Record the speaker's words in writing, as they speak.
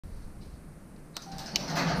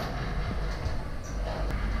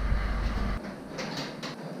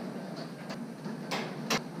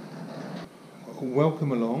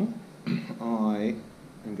welcome along. I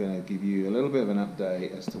am going to give you a little bit of an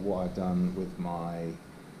update as to what I've done with my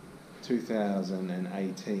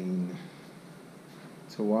 2018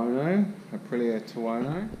 Tuono, Aprilia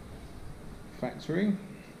Tuono factory.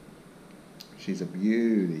 She's a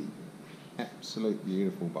beauty, absolute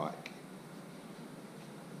beautiful bike.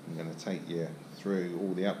 I'm going to take you through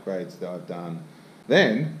all the upgrades that I've done.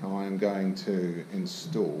 Then I'm going to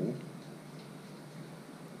install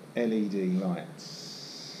LED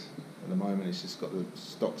lights. At the moment it's just got the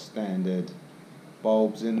stock standard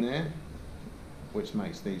bulbs in there, which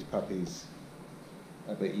makes these puppies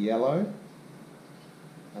a bit yellow.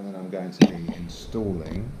 And then I'm going to be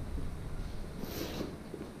installing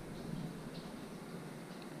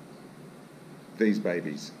these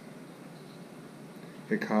babies.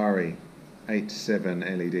 Hiraki 87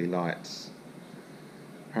 LED lights.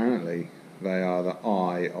 Apparently they are the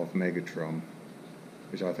eye of Megatron,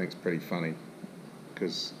 which I think is pretty funny,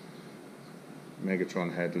 because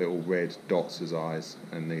Megatron had little red dots as eyes,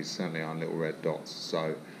 and these certainly aren't little red dots.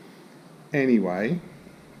 So anyway,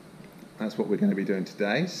 that's what we're going to be doing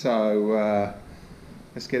today, so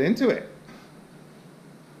let's get into it.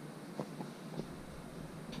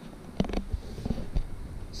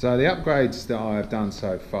 So the upgrades that I've done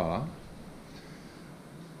so far,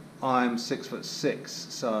 I'm 6'6",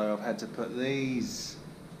 so I've had to put these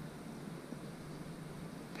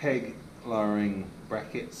peg lowering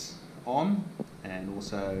brackets on, and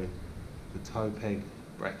also the toe peg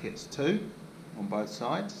brackets too on both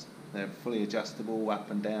sides. They're fully adjustable up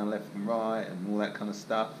and down, left and right, and all that kind of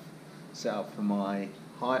stuff. Set up for my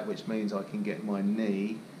height, which means I can get my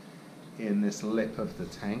knee in this lip of the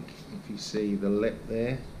tank. If you see the lip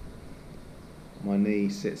there, my knee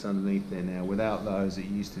sits underneath there now. Without those, it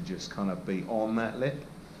used to just kind of be on that lip,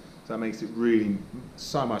 so that makes it really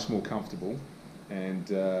so much more comfortable,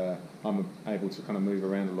 and I'm able to kind of move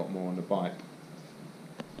around a lot more on the bike.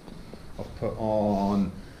 I've put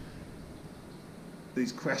on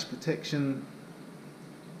these crash protection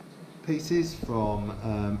pieces from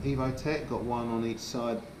Evotech, got one on each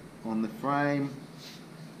side on the frame,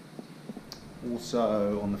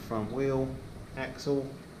 also on the front wheel axle.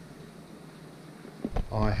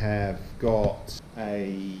 I have got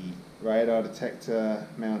a radar detector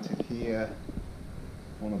mounted here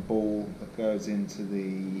on a ball that goes into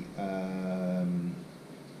the, I don't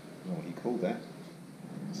know what you call that,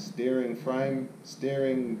 steering frame,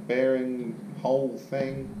 steering bearing hole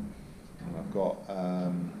thing. And I've got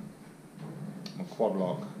my quad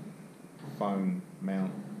lock phone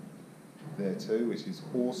mount there too, which is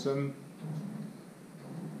awesome.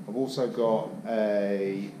 I've also got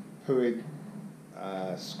a Puig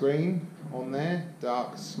screen on there,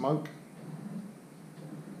 dark smoke,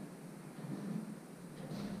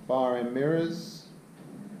 bar end mirrors.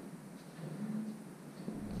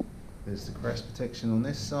 There's the crash protection on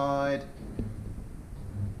this side,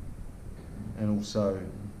 and also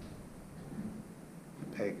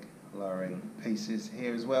the peg lowering pieces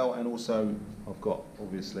here as well. And also I've got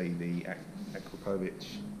obviously the Akrapovic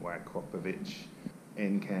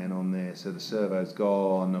end can on there, so the servo's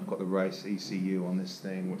gone. I've got the race ECU on this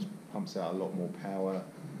thing, which pumps out a lot more power,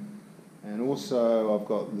 and also I've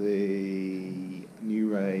got the New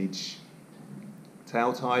Rage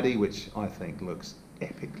tail tidy, which I think looks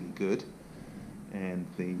epically good, and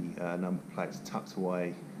the number plate's tucked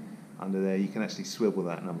away under there. You can actually swivel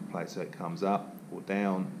that number plate so it comes up or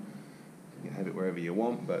down. You can have it wherever you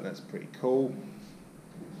want, but that's pretty cool.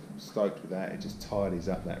 I'm stoked with that. It just tidies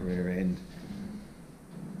up that rear end,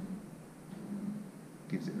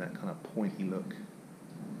 gives it that kind of pointy look,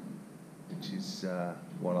 which is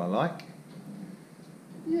what I like.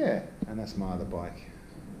 Yeah, and that's my other bike,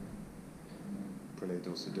 Aprilia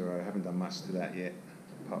Tuono V4. I haven't done much to that yet,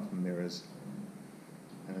 apart from mirrors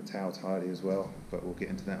and a tail tidy as well, but we'll get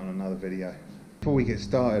into that on another video. Before we get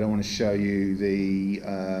started, I want to show you the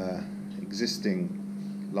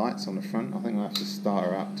existing lights on the front. I think I'll have to start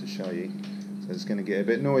her up to show you, so it's going to get a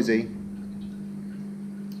bit noisy.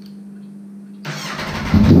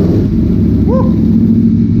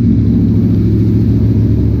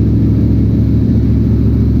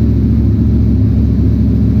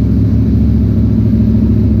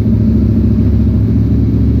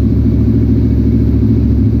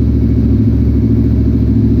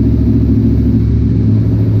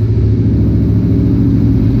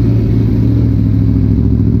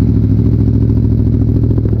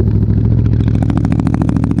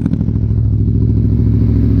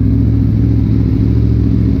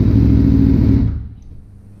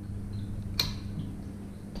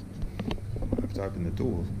 Open the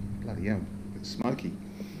door, bloody hell, a bit smoky.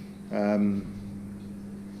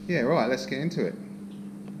 Yeah, right, let's get into it.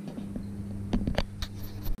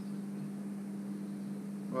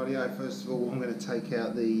 Rightio, first of all I'm going to take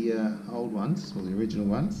out the old ones, or the original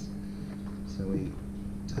ones. So we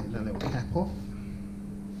take that little cap off,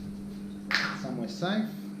 somewhere safe.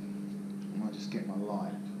 I might just get my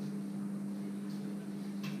light.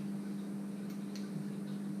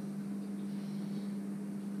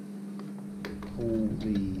 Pull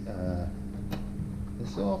the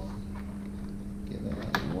this off, get that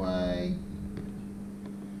out of the way.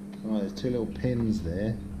 Oh, there's two little pins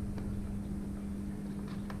there.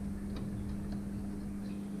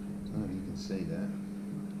 I don't know if you can see that.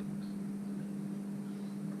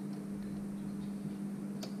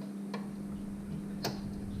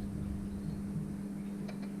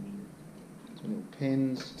 Two little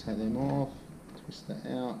pins, take them off, twist that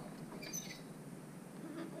out.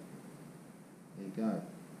 There you go.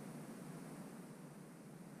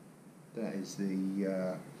 That is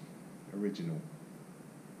the original.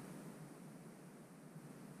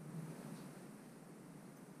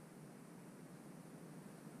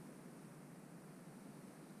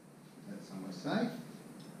 That's somewhere safe.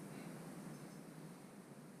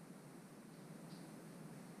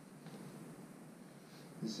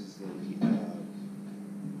 This is the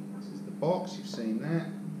box. You've seen that.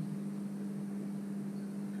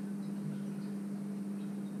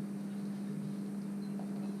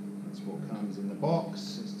 That's what comes in the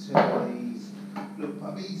box. There's two of these little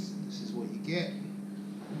puppies. This is what you get.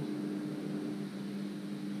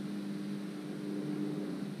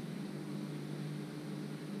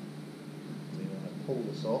 So you're going to pull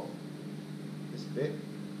this off, this bit.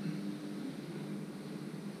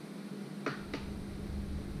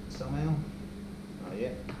 Somehow. Oh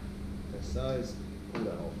yeah. That's those. Pull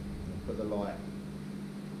that off. And put the light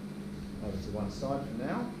over to one side for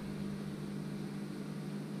now.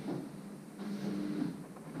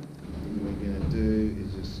 What we're going to do is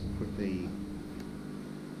just quickly,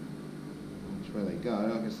 which way they go,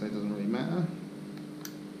 I guess that doesn't really matter.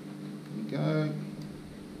 There we go.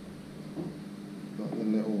 Got the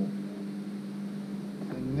little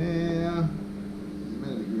thing there. It's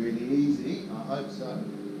meant to be really easy. I hope so.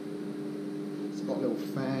 It's got a little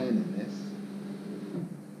fan in this.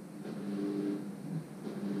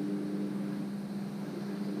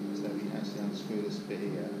 So we actually unscrew this bit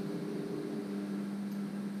here.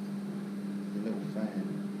 The little fan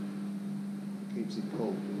keeps it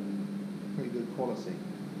cool. Pretty good quality.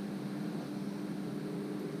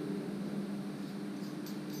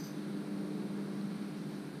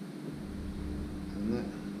 And that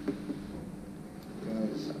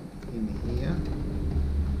goes in here.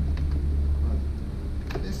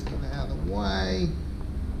 This, get that out of the way.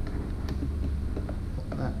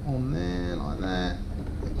 Put that on there like that.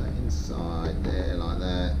 Put that inside there like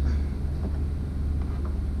that.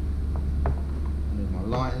 Move my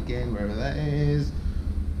light again wherever that is.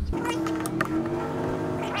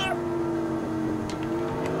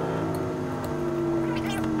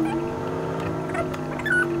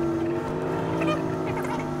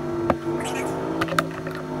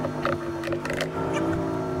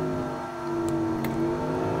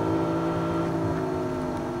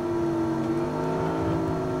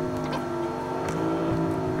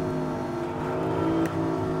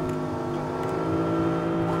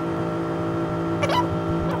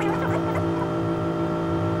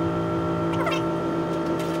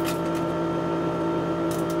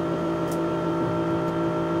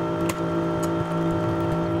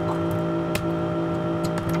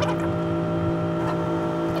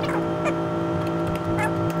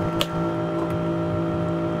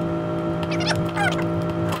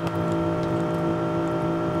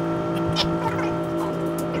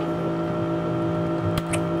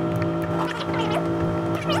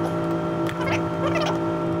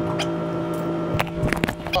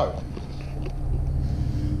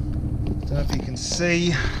 Don't know if you can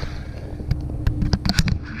see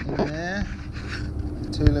in there,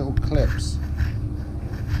 two little clips.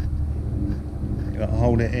 You've got to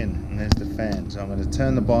hold it in, and there's the fan. So I'm going to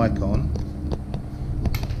turn the bike on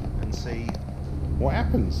and see what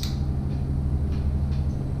happens.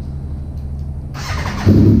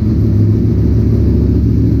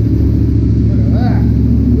 Look at that!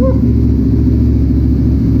 Woo.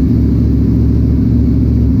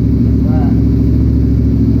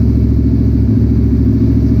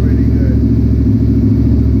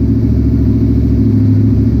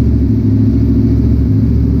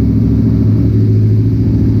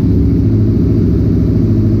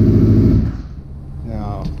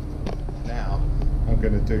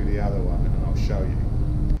 Do the other one and I'll show you.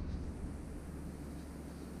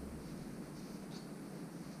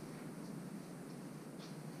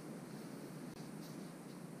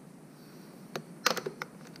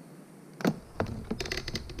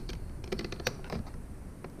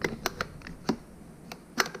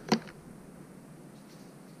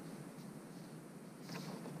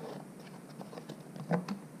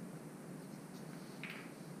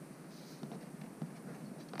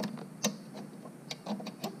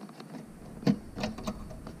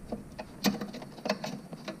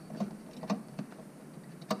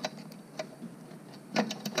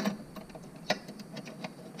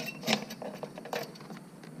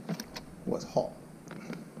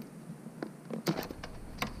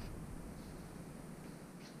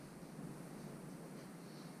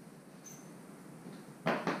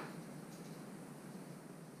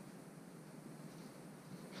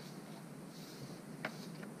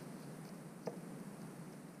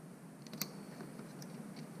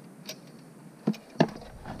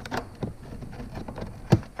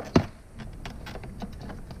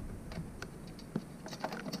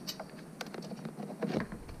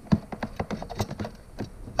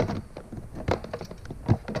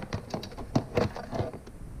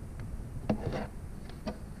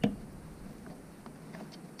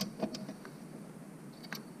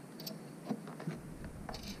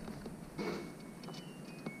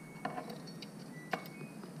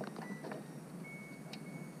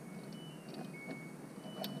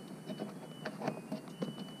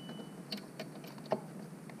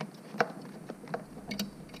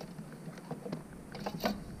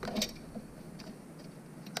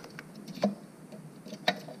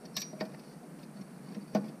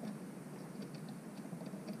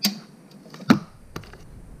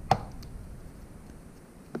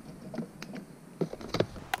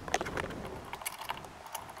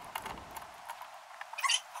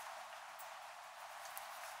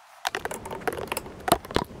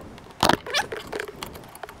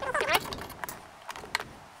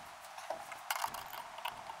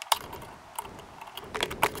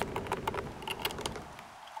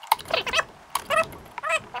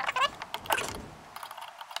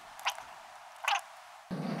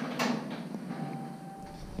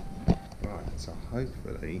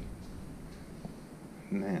 hopefully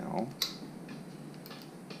now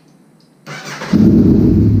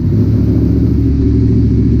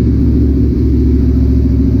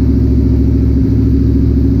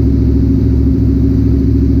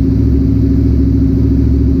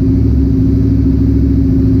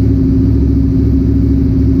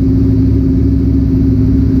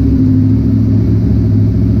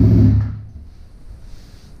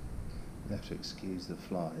you have to excuse the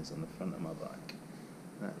flies on the front of my bike.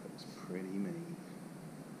 That looks pretty mean.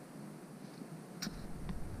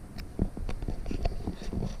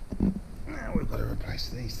 Now we've got to replace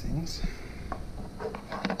these things.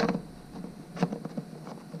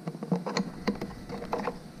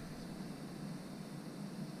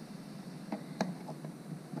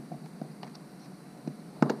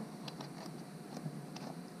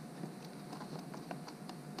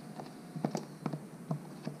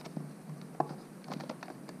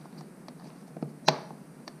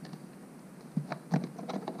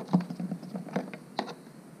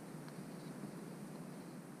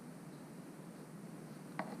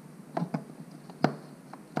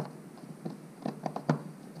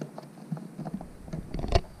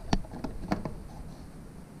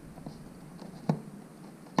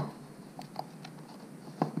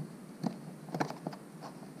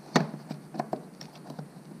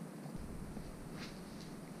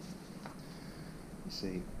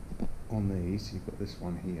 See, on these you've got this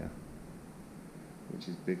one here which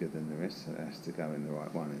is bigger than the rest, so it has to go in the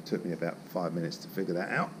right one. It took me about 5 minutes to figure that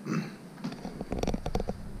out.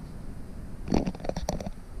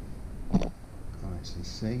 I actually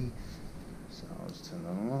see, so I'll just turn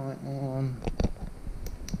the light on.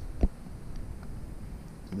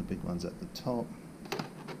 So the big one's at the top.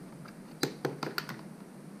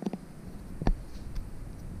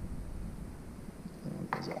 That one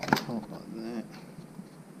goes up the top like that.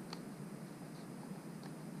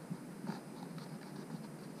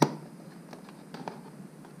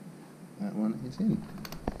 That one is in.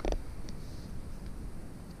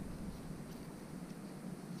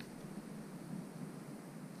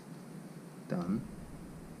 Done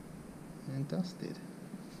and dusted.